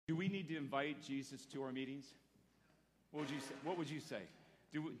to invite Jesus to our meetings? What would you say?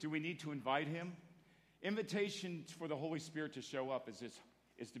 Do we need to invite him? Invitation for the Holy Spirit to show up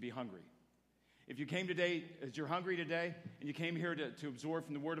is to be hungry. If you came today, as you're hungry today, and you came here to absorb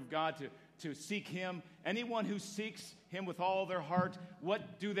from the Word of God, to seek him, anyone who seeks him with all their heart,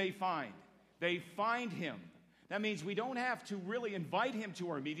 what do they find? They find him. That means we don't have to really invite him to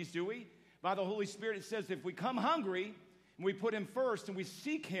our meetings, do we? By the Holy Spirit, it says if we come hungry, and we put him first, and we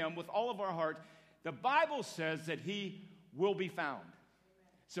seek him with all of our heart, the Bible says that he will be found.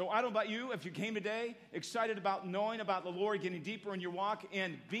 So I don't know about you, if you came today excited about knowing about the Lord, getting deeper in your walk,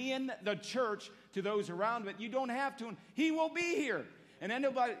 and being the church to those around, but you don't have to. He will be here. And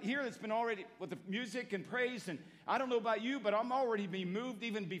anybody here that's been already with the music and praise, and I don't know about you, but I'm already being moved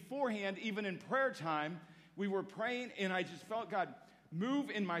even beforehand, even in prayer time. We were praying, and I just felt God move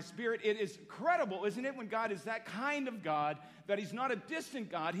in my spirit. It is incredible, isn't it, when God is that kind of God, that he's not a distant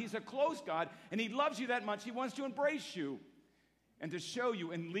God, he's a close God, and he loves you that much. He wants to embrace you and to show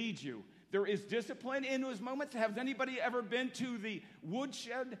you and lead you. There is discipline in those moments. Has anybody ever been to the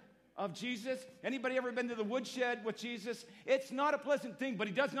woodshed of Jesus? Anybody ever been to the woodshed with Jesus? It's not a pleasant thing, but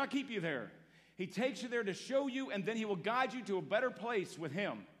he does not keep you there. He takes you there to show you, and then he will guide you to a better place with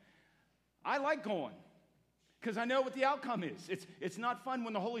him. I like going because I know what the outcome is. It's not fun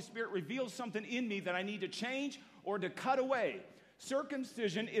when the Holy Spirit reveals something in me that I need to change or to cut away.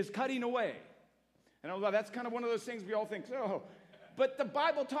 Circumcision is cutting away. And that's kind of one of those things we all think, oh, but the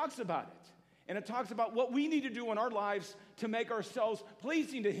Bible talks about it. And it talks about what we need to do in our lives to make ourselves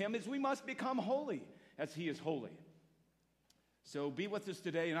pleasing to him is we must become holy as he is holy. So be with us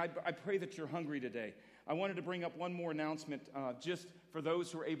today, and I pray that you're hungry today. I wanted to bring up one more announcement just for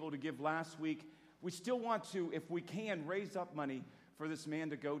those who were able to give last week. We still want to, if we can, raise up money for this man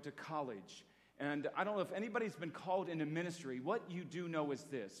to go to college. And I don't know if anybody's been called into ministry. What you do know is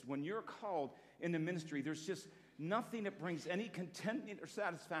this. When you're called into ministry, there's just nothing that brings any contentment or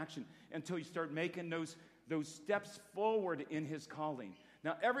satisfaction until you start making those steps forward in his calling.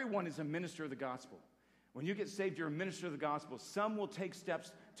 Now, everyone is a minister of the gospel. When you get saved, you're a minister of the gospel. Some will take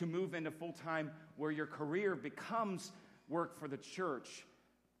steps to move into full-time where your career becomes work for the church.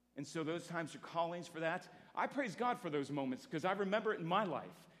 And so those times are callings for that. I praise God for those moments because I remember it in my life.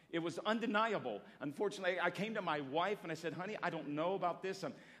 It was undeniable. Unfortunately, I came to my wife and I said, honey, I don't know about this.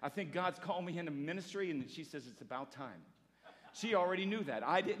 I think God's calling me into ministry. And she says, it's about time. She already knew that.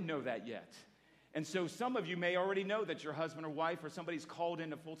 I didn't know that yet. And so some of you may already know that your husband or wife or somebody's called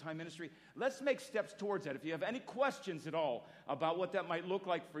into full-time ministry. Let's make steps towards that. If you have any questions at all about what that might look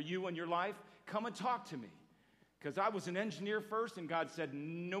like for you in your life, come and talk to me. Because I was an engineer first, and God said,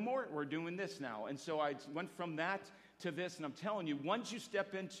 no more, we're doing this now. And so I went from that to this, and I'm telling you, once you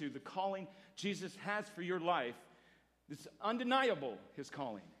step into the calling Jesus has for your life, it's undeniable, his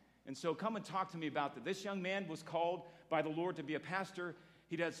calling. And so come and talk to me about that. This young man was called by the Lord to be a pastor.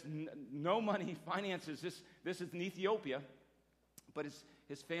 He has no money, finances. This is in Ethiopia, but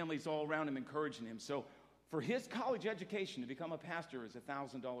his family's all around him encouraging him. So for his college education to become a pastor is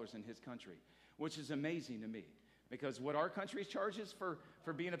 $1,000 in his country, which is amazing to me. Because what our country charges for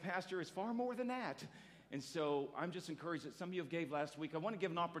being a pastor is far more than that. And so I'm just encouraged that some of you gave last week. I want to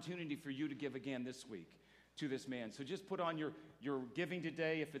give an opportunity for you to give again this week to this man. So just put on your giving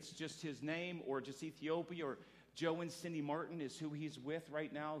today, if it's just his name or just Ethiopia, or Joe and Cindy Martin is who he's with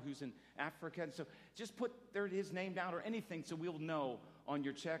right now, who's in Africa. And so just put his name down or anything so we'll know on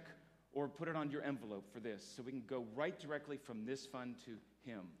your check, or put it on your envelope for this so we can go right directly from this fund to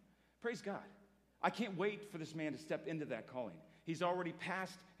him. Praise God. I can't wait for this man to step into that calling. He's already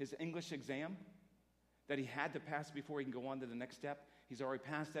passed his English exam that he had to pass before he can go on to the next step. He's already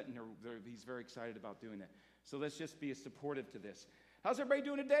passed that, and he's very excited about doing that. So let's just be supportive to this. How's everybody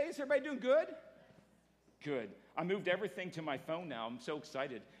doing today? Is everybody doing good? Good. I moved everything to my phone now. I'm so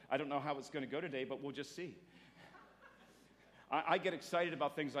excited. I don't know how it's going to go today, but we'll just see. I get excited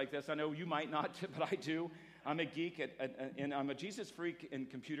about things like this. I know you might not, but I do. I'm a geek, and I'm a Jesus freak and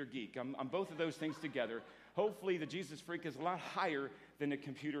computer geek. I'm both of those things together. Hopefully, the Jesus freak is a lot higher than the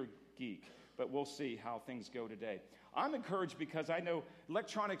computer geek, but we'll see how things go today. I'm encouraged because I know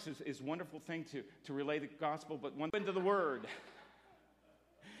electronics is a wonderful thing to relay the gospel, but one into the Word.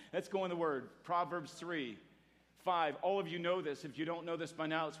 Let's go in the Word. Proverbs 3:5. All of you know this. If you don't know this by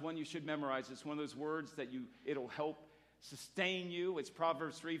now, it's one you should memorize. It's one of those words that it'll help sustain you. It's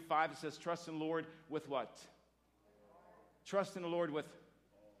Proverbs 3:5. It says, trust in the Lord with what? Trust in the Lord with,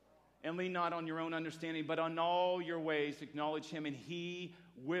 and lean not on your own understanding, but on all your ways acknowledge him, and he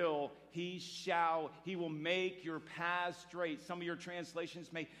will make your paths straight. Some of your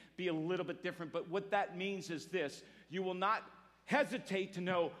translations may be a little bit different, but what that means is this: you will not hesitate to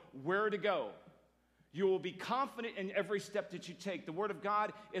know where to go. You will be confident in every step that you take. The Word of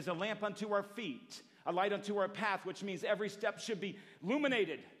God is a lamp unto our feet, a light unto our path, which means every step should be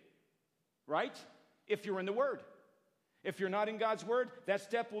illuminated, right? If you're in the Word. If you're not in God's Word, that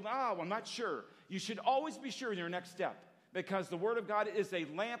step will, I'm not sure. You should always be sure in your next step, because the Word of God is a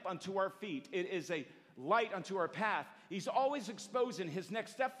lamp unto our feet. It is a light unto our path. He's always exposing his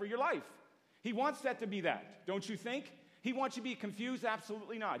next step for your life. He wants that to be that, don't you think? He wants you to be confused?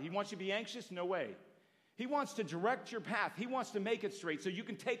 Absolutely not. He wants you to be anxious? No way. He wants to direct your path. He wants to make it straight so you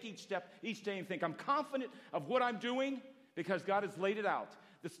can take each step each day and think, I'm confident of what I'm doing because God has laid it out.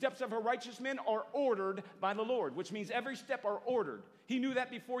 The steps of a righteous man are ordered by the Lord, which means every step are ordered. He knew that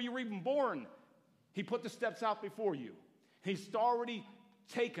before you were even born. He put the steps out before you. He's already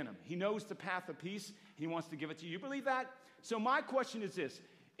taken them. He knows the path of peace. He wants to give it to you. You believe that? So my question is this,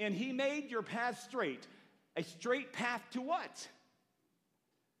 and he made your path straight. A straight path to what?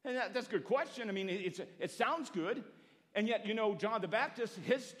 And that's a good question. I mean, it sounds good. And yet, John the Baptist,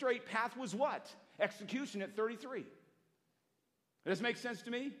 his straight path was what? Execution at 33. Does this make sense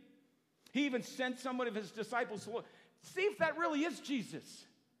to me? He even sent some of his disciples to look. See if that really is Jesus.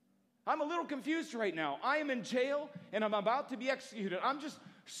 I'm a little confused right now. I am in jail, and I'm about to be executed. I'm just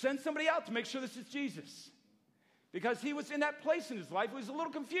send somebody out to make sure this is Jesus. Because he was in that place in his life. He was a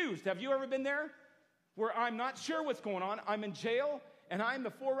little confused. Have you ever been there? Where I'm not sure what's going on. I'm in jail, and I'm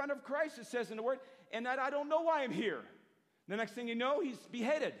the forerunner of Christ, it says in the Word, and that I don't know why I'm here. The next thing you know, he's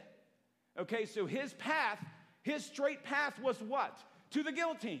beheaded. Okay, so his path, his straight path was what? To the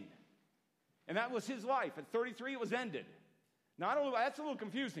guillotine. And that was his life. At 33, it was ended. Now, that's a little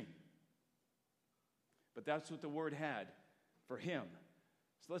confusing. But that's what the Word had for him.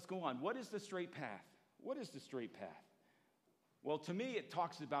 So let's go on. What is the straight path? What is the straight path? Well, to me, it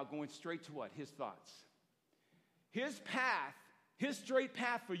talks about going straight to what? His thoughts. His path, his straight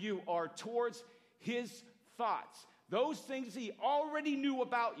path for you are towards his thoughts. Those things he already knew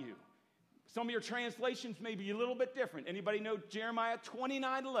about you. Some of your translations may be a little bit different. Anybody know Jeremiah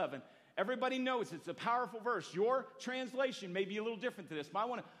 29:11? Everybody knows it's a powerful verse. Your translation may be a little different to this, but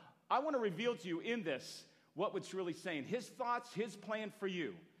I want to reveal to you in this what it's really saying. His thoughts, his plan for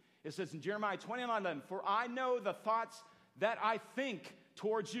you. It says in Jeremiah 29:11, for I know the thoughts that I think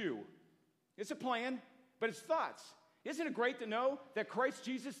towards you. It's a plan, but it's thoughts. Isn't it great to know that Christ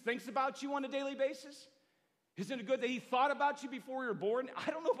Jesus thinks about you on a daily basis? Isn't it good that he thought about you before you were born? I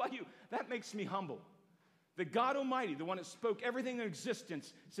don't know about you. That makes me humble. The God Almighty, the one that spoke everything in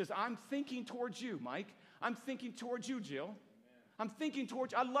existence, says, I'm thinking towards you, Mike. I'm thinking towards you, Jill. Amen. I'm thinking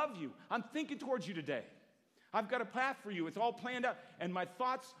towards you. I love you. I'm thinking towards you today. I've got a path for you. It's all planned out. And my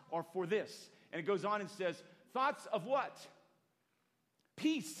thoughts are for this. And it goes on and says, thoughts of what?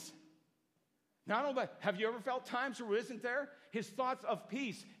 Peace. Now, I don't know, but have you ever felt times where isn't there? His thoughts of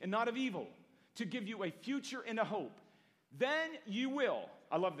peace and not of evil, to give you a future and a hope. Then you will,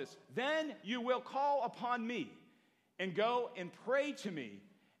 I love this, then you will call upon me and go and pray to me,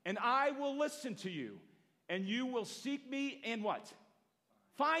 and I will listen to you, and you will seek me and what?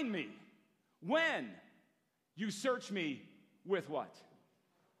 Find me. When you search me with what?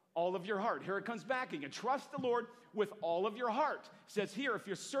 All of your heart. Here it comes back again. Trust the Lord with all of your heart. It says here, if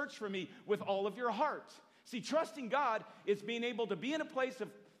you search for me with all of your heart. See, trusting God is being able to be in a place of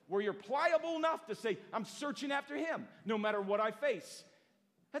where you're pliable enough to say, I'm searching after him, no matter what I face.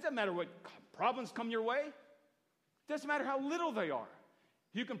 It doesn't matter what problems come your way. It doesn't matter how little they are.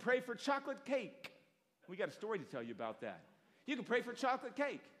 You can pray for chocolate cake. We got a story to tell you about that. You can pray for chocolate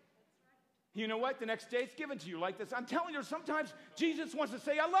cake. You know what? The next day it's given to you like this. I'm telling you, sometimes Jesus wants to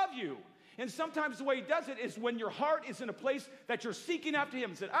say, I love you. And sometimes the way he does it is when your heart is in a place that you're seeking after him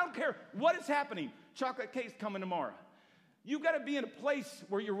and said, I don't care what is happening. Chocolate cake's coming tomorrow. You've got to be in a place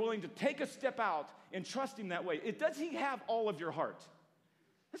where you're willing to take a step out and trust him that way. Does he have all of your heart?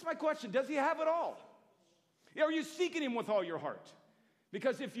 That's my question. Does he have it all? Are you seeking him with all your heart?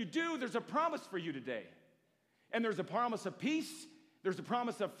 Because if you do, there's a promise for you today. And there's a promise of peace. There's a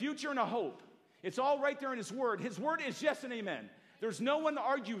promise of future and a hope. It's all right there in his word. His word is yes and amen. There's no one to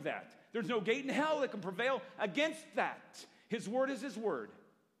argue that. There's no gate in hell that can prevail against that. His word is his word.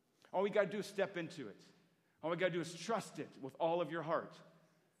 All we got to do is step into it. All we got to do is trust it with all of your heart.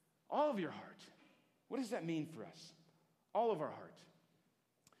 All of your heart. What does that mean for us? All of our heart.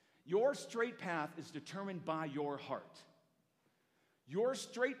 Your straight path is determined by your heart. Your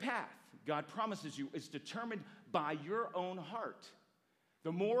straight path, God promises you, is determined by your own heart.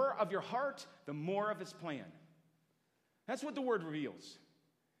 The more of your heart, the more of his plan. That's what the word reveals.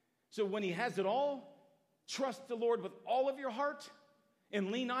 So when he has it all, trust the Lord with all of your heart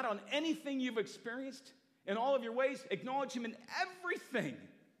and lean not on anything you've experienced. In all of your ways, acknowledge him in everything.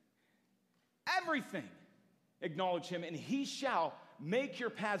 Everything. Acknowledge him, and he shall make your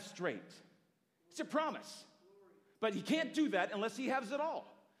path straight. It's a promise. But he can't do that unless he has it all.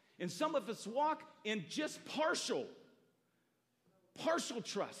 And some of us walk in just partial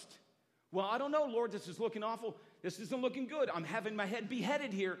trust. Well, I don't know, Lord, this is looking awful. This isn't looking good. I'm having my head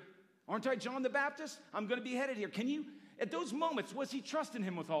beheaded here. Aren't I John the Baptist? I'm going to be beheaded here. Can you, at those moments, was he trusting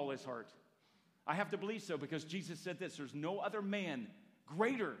him with all his heart? I have to believe so, because Jesus said this: there's no other man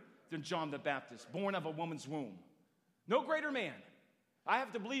greater than John the Baptist, born of a woman's womb. No greater man. I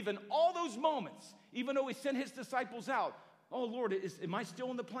have to believe in all those moments, even though he sent his disciples out. Oh, Lord, am I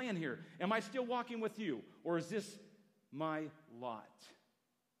still in the plan here? Am I still walking with you? Or is this my lot?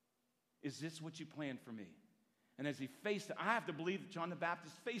 Is this what you planned for me? And as he faced it, I have to believe that John the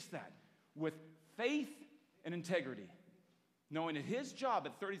Baptist faced that with faith and integrity, knowing that his job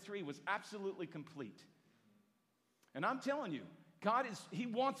at 33 was absolutely complete. And I'm telling you, God he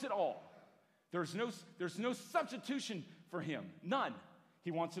wants it all. There's no substitution for him. None.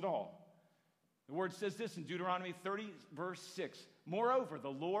 He wants it all. The word says this in Deuteronomy 30, verse 6. Moreover,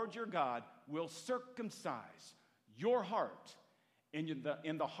 the Lord your God will circumcise your heart in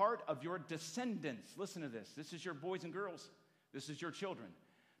the heart of your descendants. Listen to this. This is your boys and girls. This is your children.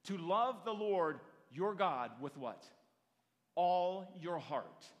 To love the Lord your God with what? All your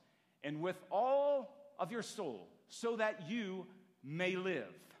heart and with all of your soul, so that you may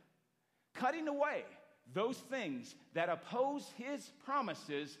live. Cutting away those things that oppose his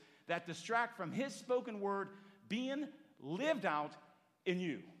promises, that distract from his spoken word being lived out in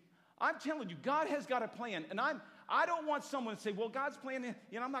you. I'm telling you, God has got a plan, and I don't want someone to say, well, God's plan,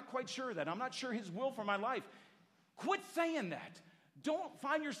 I'm not quite sure of that. I'm not sure his will for my life. Quit saying that. Don't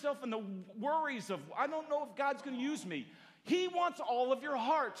find yourself in the worries of, I don't know if God's going to use me. He wants all of your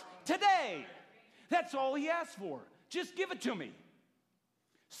heart today. That's all he asks for. Just give it to me.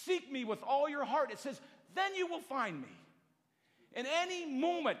 Seek me with all your heart. It says, then you will find me. In any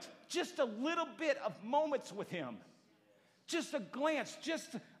moment, just a little bit of moments with him. Just a glance,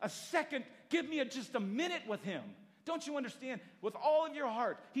 just a second. Give me just a minute with him. Don't you understand? With all of your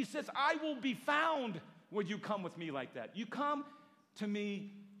heart. He says, I will be found when you come with me like that. You come to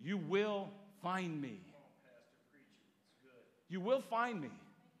me, you will find me. You will find me.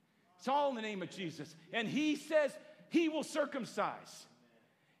 It's all in the name of Jesus. And he says he will circumcise.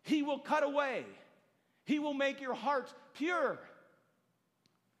 He will cut away. He will make your heart pure.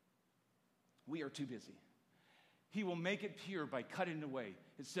 We are too busy. He will make it pure by cutting away.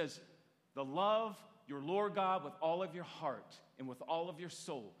 It says, the love your Lord God with all of your heart and with all of your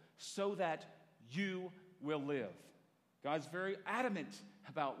soul, so that you will live. God's very adamant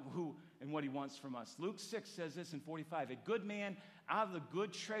about who and what he wants from us. Luke 6 says this in 45, a good man out of the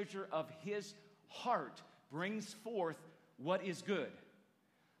good treasure of his heart brings forth what is good.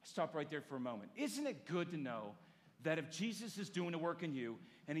 Stop right there for a moment. Isn't it good to know that if Jesus is doing the work in you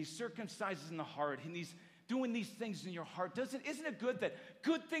and he circumcises in the heart and he's doing these things in your heart, isn't it good that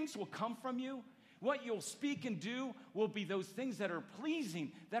good things will come from you? What you'll speak and do will be those things that are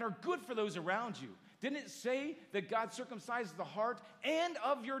pleasing, that are good for those around you. Didn't it say that God circumcises the heart and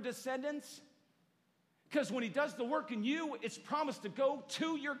of your descendants? Because when he does the work in you, it's promised to go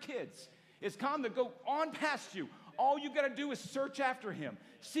to your kids. It's come to go on past you. All you got to do is search after him.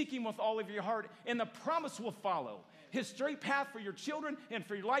 Seek him with all of your heart, and the promise will follow. His straight path for your children and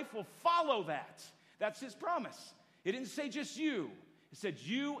for your life will follow that. That's his promise. It didn't say just you. It said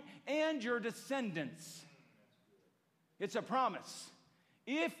you and your descendants. It's a promise.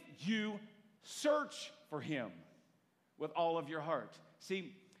 If you search for him with all of your heart.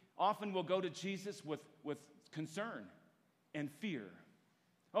 See, often we'll go to Jesus with concern and fear.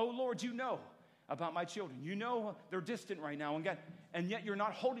 Oh, Lord, you know about my children. You know they're distant right now, and yet you're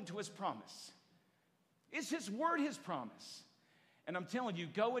not holding to his promise. Is his word his promise? And I'm telling you,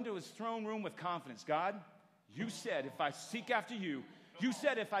 go into his throne room with confidence. God, you said if I seek after you, you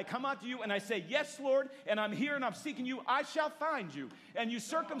said if I come out to you and I say, yes, Lord, and I'm here and I'm seeking you, I shall find you. And you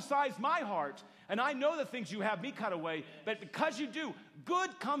circumcise my heart, and I know the things you have me cut away, but because you do,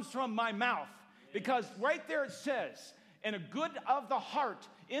 good comes from my mouth. Because right there it says, and a good of the heart,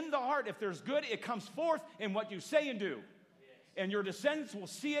 in the heart, if there's good, it comes forth in what you say and do. And your descendants will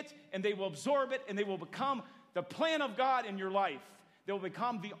see it, and they will absorb it, and they will become the plan of God in your life. They will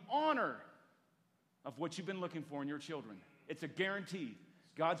become the honor of what you've been looking for in your children. It's a guarantee.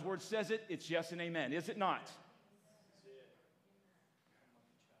 God's word says it, it's yes and amen. Is it not?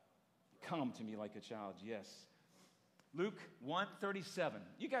 Come to me like a child, yes. Luke 1:37.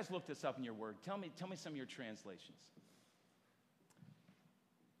 You guys look this up in your word. Tell me some of your translations.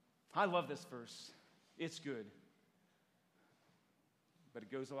 I love this verse. It's good. But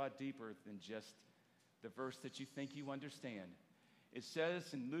it goes a lot deeper than just the verse that you think you understand. It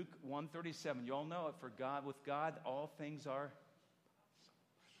says in Luke 1:37, you all know it, with God, all things are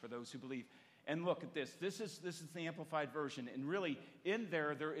for those who believe. And look at this. This is the Amplified Version. And really, in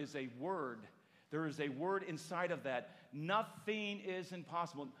there is a word. There is a word inside of that. Nothing is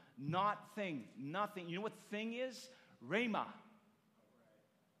impossible. Not thing. Nothing. You know what thing is? Rhema.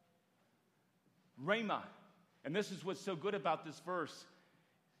 Rhema. And this is what's so good about this verse.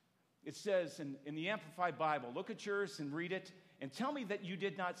 It says in the Amplified Bible, look at yours and read it, and tell me that you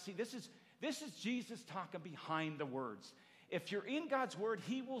did not see. This is Jesus talking behind the words. If you're in God's word,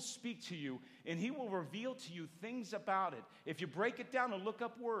 he will speak to you, and he will reveal to you things about it. If you break it down and look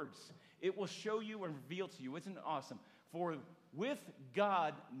up words, it will show you and reveal to you. Isn't it awesome? For with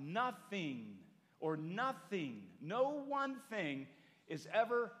God, nothing, no one thing is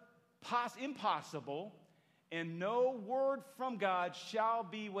ever impossible, and no word from God shall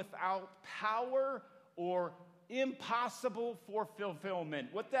be without power or impossible for fulfillment.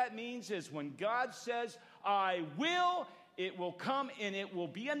 What that means is when God says, I will, it will come, and it will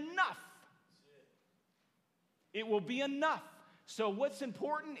be enough. It will be enough. So what's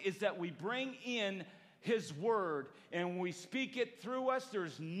important is that we bring in his word, and when we speak it through us,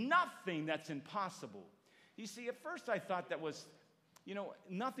 there's nothing that's impossible. You see, at first I thought that was,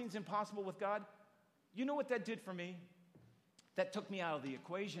 nothing's impossible with God. You know what that did for me? That took me out of the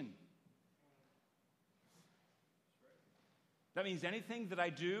equation. That means anything that I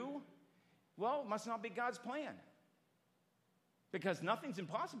do, it must not be God's plan. Because nothing's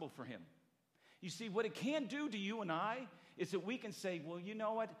impossible for him. You see, what it can do to you and I is that we can say, well, you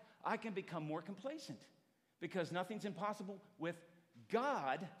know what? I can become more complacent. Because nothing's impossible with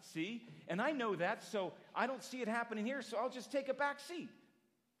God, see? And I know that, so I don't see it happening here, so I'll just take a back seat.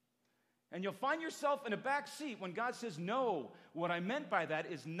 And you'll find yourself in a back seat when God says, no, what I meant by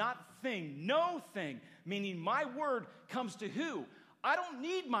that is not thing, no thing. Meaning my word comes to who? I don't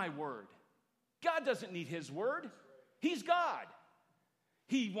need my word. God doesn't need his word. He's God.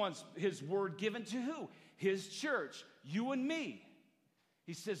 He wants his word given to who? His church, you and me.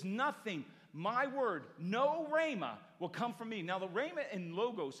 He says, nothing, my word, no rhema will come from me. Now the rhema and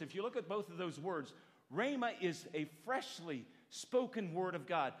logos, if you look at both of those words, rhema is a freshly spoken word of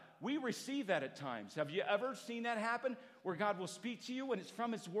God. We receive that at times. Have you ever seen that happen? Where God will speak to you and it's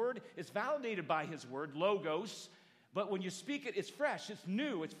from his word. It's validated by his word, logos. But when you speak it, it's fresh, it's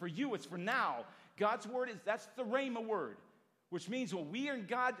new, it's for you, it's for now. God's word that's the rhema word. Which means when we are in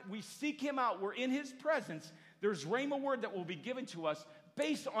God, we seek him out, we're in his presence, there's rhema word that will be given to us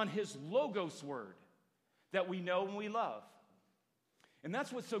based on his logos word that we know and we love. And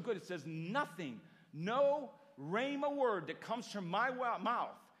that's what's so good. It says nothing, no rhema word that comes from my mouth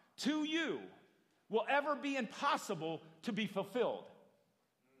to you will ever be impossible to be fulfilled.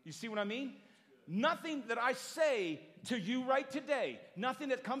 You see what I mean? Nothing that I say to you right today, nothing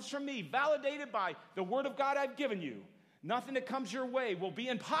that comes from me, validated by the word of God I've given you, nothing that comes your way will be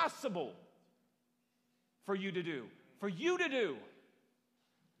impossible for you to do. For you to do.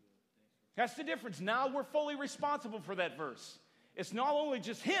 That's the difference. Now we're fully responsible for that verse. It's not only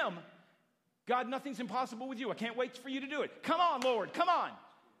just him. God, nothing's impossible with you. I can't wait for you to do it. Come on, Lord, come on.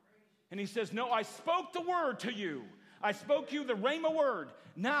 And he says, no, I spoke the word to you. I spoke you the rhema word.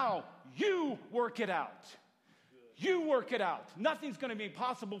 Now you work it out. You work it out. Nothing's going to be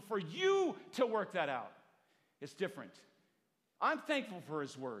possible for you to work that out. It's different. I'm thankful for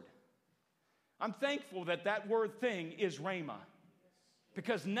his word. I'm thankful that word thing is rhema.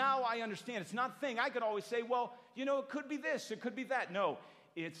 Because now I understand. It's not thing. I could always say, well, it could be this, it could be that. No,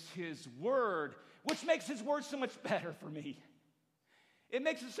 it's his word, which makes his word so much better for me. It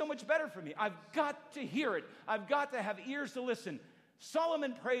makes it so much better for me. I've got to hear it. I've got to have ears to listen.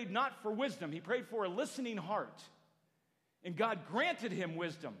 Solomon prayed not for wisdom. He prayed for a listening heart. And God granted him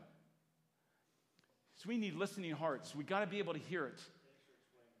wisdom. So we need listening hearts. We got to be able to hear it.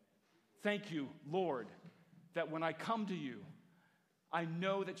 Thank you, Lord, that when I come to you, I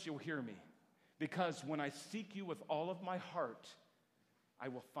know that you'll hear me. Because when I seek you with all of my heart, I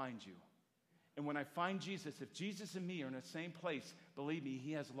will find you. And when I find Jesus, if Jesus and me are in the same place, believe me,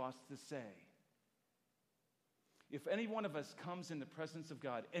 he has lots to say. If any one of us comes in the presence of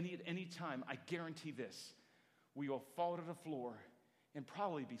God at any time, I guarantee this, we will fall to the floor and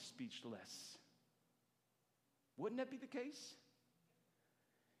probably be speechless. Wouldn't that be the case?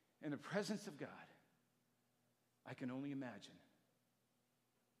 In the presence of God, I can only imagine.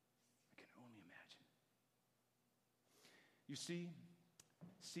 I can only imagine. You see,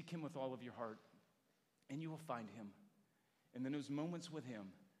 seek him with all of your heart, and you will find him. And in those moments with him,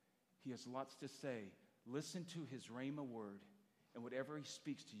 he has lots to say, Listen to his Rhema word, and whatever he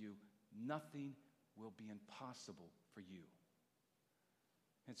speaks to you, nothing will be impossible for you.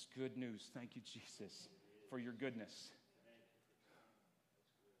 It's good news. Thank you, Jesus, for your goodness.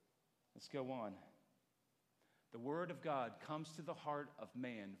 Let's go on. The word of God comes to the heart of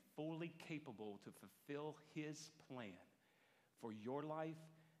man, fully capable to fulfill his plan for your life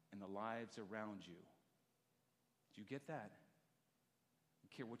and the lives around you. Do you get that? I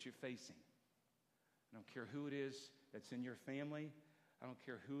don't care what you're facing. I don't care who it is that's in your family. I don't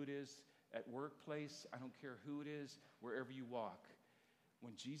care who it is at workplace. I don't care who it is wherever you walk.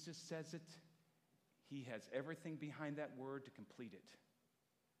 When Jesus says it, he has everything behind that word to complete it.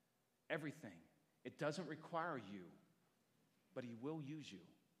 Everything. It doesn't require you, but he will use you.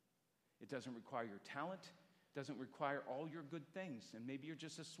 It doesn't require your talent. It doesn't require all your good things. And maybe you're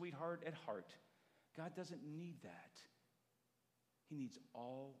just a sweetheart at heart. God doesn't need that. He needs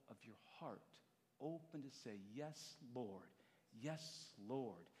all of your heart open to say, yes, Lord. Yes,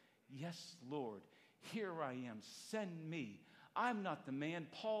 Lord. Yes, Lord. Here I am. Send me. I'm not the man.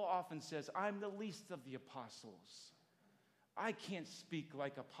 Paul often says, I'm the least of the apostles. I can't speak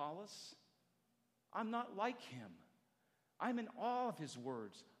like Apollos. I'm not like him. I'm in awe of his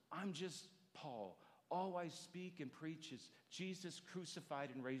words. I'm just Paul. All I speak and preach is Jesus crucified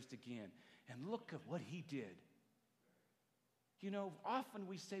and raised again. And look at what he did. You know, often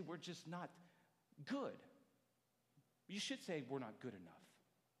we say we're just not good. You should say we're not good enough.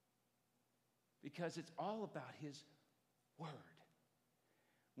 Because it's all about his word.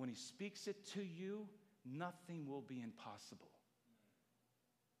 When he speaks it to you, nothing will be impossible.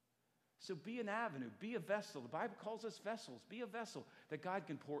 So be an avenue, be a vessel. The Bible calls us vessels. Be a vessel that God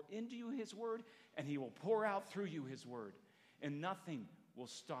can pour into you his word, and he will pour out through you his word. And nothing will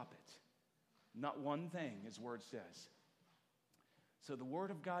stop it. Not one thing, his word says. So the word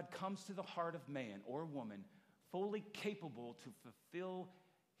of God comes to the heart of man or woman, fully capable to fulfill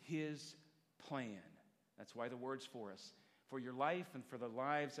his plan. That's why the word's for us, for your life and for the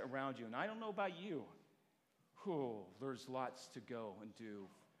lives around you. And I don't know about you. There's lots to go and do.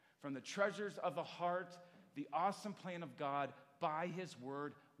 From the treasures of the heart, the awesome plan of God by his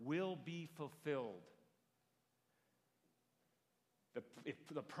word will be fulfilled. If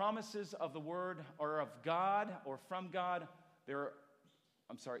the promises of the word are of God or from God,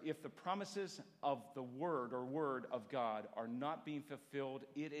 if the promises of the word or word of God are not being fulfilled,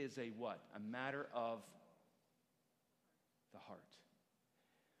 it is a what? A matter of the heart.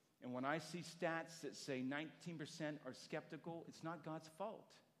 And when I see stats that say 19% are skeptical, it's not God's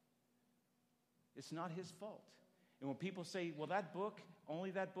fault. It's not his fault. And when people say, well,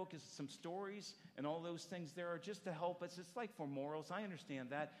 only that book is some stories and all those things there are just to help us. It's like for morals. I understand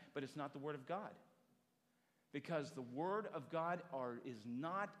that, but it's not the word of God. Because the word of God is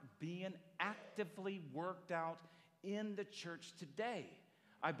not being actively worked out in the church today.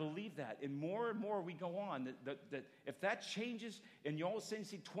 I believe that. And more we go on, that if that changes and you all of a sudden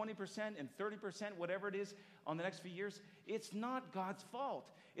see 20% and 30%, whatever it is, on the next few years, it's not God's fault.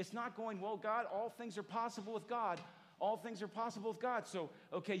 It's not going, well, God, all things are possible with God. All things are possible with God. So,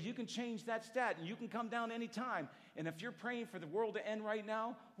 okay, you can change that stat and you can come down anytime. And if you're praying for the world to end right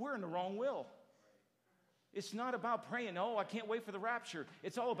now, we're in the wrong will. It's not about praying, oh, I can't wait for the rapture.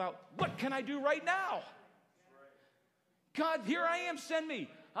 It's all about, what can I do right now? God, here I am, send me.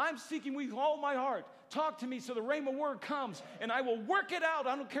 I'm seeking with all my heart. Talk to me so the Rhema word comes, and I will work it out.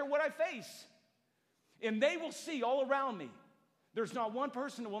 I don't care what I face. And they will see all around me. There's not one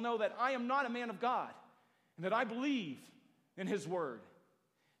person that will know that I am not a man of God, and that I believe in his word.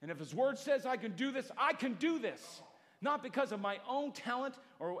 And if his word says I can do this, I can do this. Not because of my own talent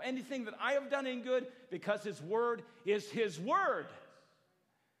or anything that I have done in good, because his word is his word.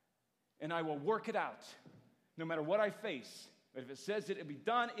 And I will work it out, no matter what I face. But if it says that it'll be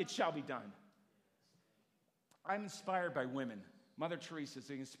done, it shall be done. I'm inspired by women. Mother Teresa,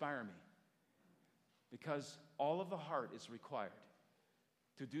 they inspire me. Because all of the heart is required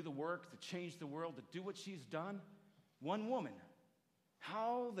to do the work, to change the world, to do what she's done. One woman.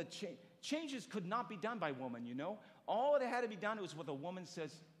 How the changes could not be done by woman, you know. All that had to be done was what a woman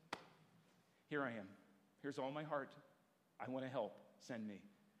says, here I am. Here's all my heart. I want to help. Send me.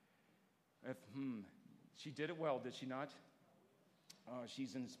 She did it well, did she not?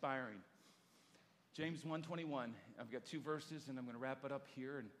 She's inspiring. James 1:21. I've got 2 verses, and I'm going to wrap it up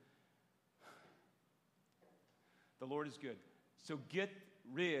here. And the Lord is good. So get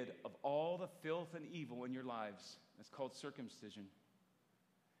rid of all the filth and evil in your lives. That's called circumcision.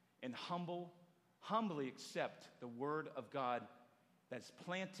 And humbly accept the word of God that's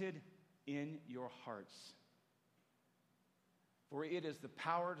planted in your hearts. For it is the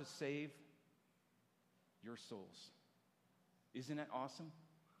power to save your souls. Isn't that awesome?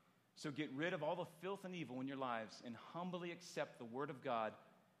 So get rid of all the filth and evil in your lives and humbly accept the word of God.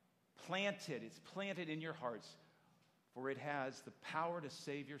 It's planted in your hearts, for it has the power to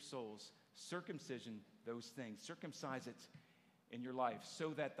save your souls. Circumcision those things. Circumcise it in your life so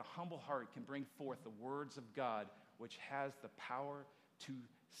that the humble heart can bring forth the words of God, which has the power to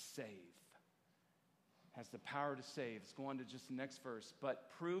save. Has the power to save. Let's go on to just the next verse. But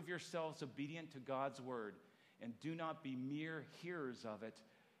prove yourselves obedient to God's word, and do not be mere hearers of it,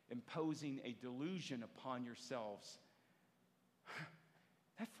 imposing a delusion upon yourselves.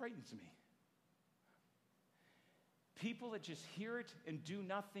 That frightens me. People that just hear it and do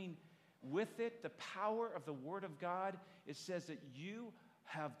nothing with it, the power of the word of God, it says that you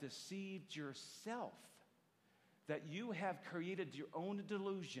have deceived yourself, that you have created your own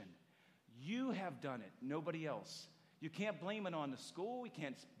delusion. You have done it, nobody else. You can't blame it on the school. You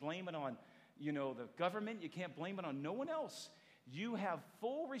can't blame it on, the government. You can't blame it on no one else. You have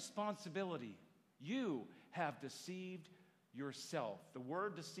full responsibility. You have deceived yourself. The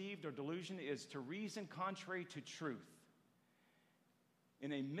word deceived or delusion is to reason contrary to truth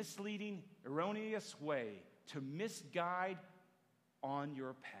in a misleading, erroneous way, to misguide on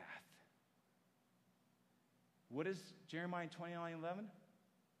your path. What is Jeremiah 29:11?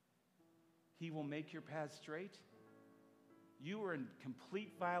 He will make your path straight. You are in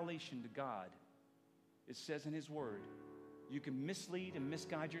complete violation to God. It says in his word, you can mislead and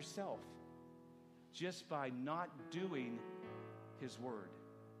misguide yourself just by not doing his word.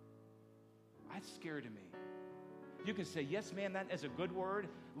 That's scary to me. You can say, yes, man, that is a good word.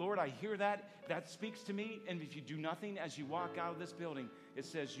 Lord, I hear that. That speaks to me. And if you do nothing as you walk out of this building, it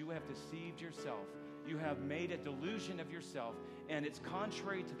says you have deceived yourself. You have made a delusion of yourself, and it's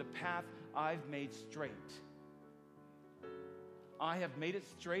contrary to the path I've made straight. I have made it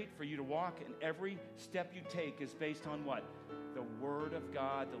straight for you to walk, and every step you take is based on what? The word of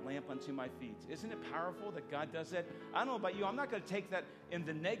God, the lamp unto my feet. Isn't it powerful that God does that? I don't know about you. I'm not going to take that in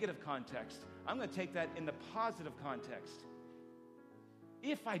the negative context. I'm going to take that in the positive context.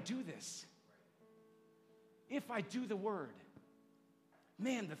 If I do this, if I do the word,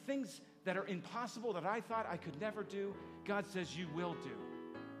 man, the things that are impossible that I thought I could never do, God says you will do.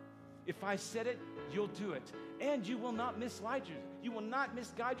 If I said it, you'll do it. And you will not mislead you. You will not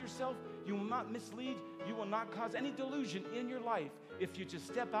misguide yourself. You will not mislead. You will not cause any delusion in your life if you just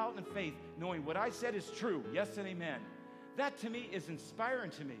step out in faith, knowing what I said is true. Yes and amen. That to me is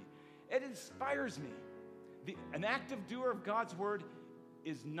inspiring to me. It inspires me. An active doer of God's word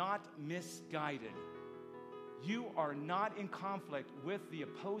is not misguided. You are not in conflict with the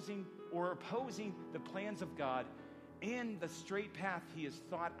opposing the plans of God and the straight path he has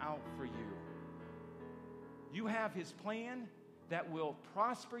thought out for you. You have his plan that will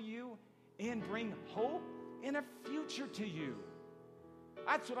prosper you and bring hope and a future to you.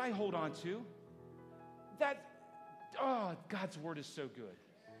 That's what I hold on to. God's word is so good.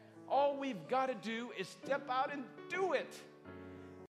 All we've got to do is step out and do it.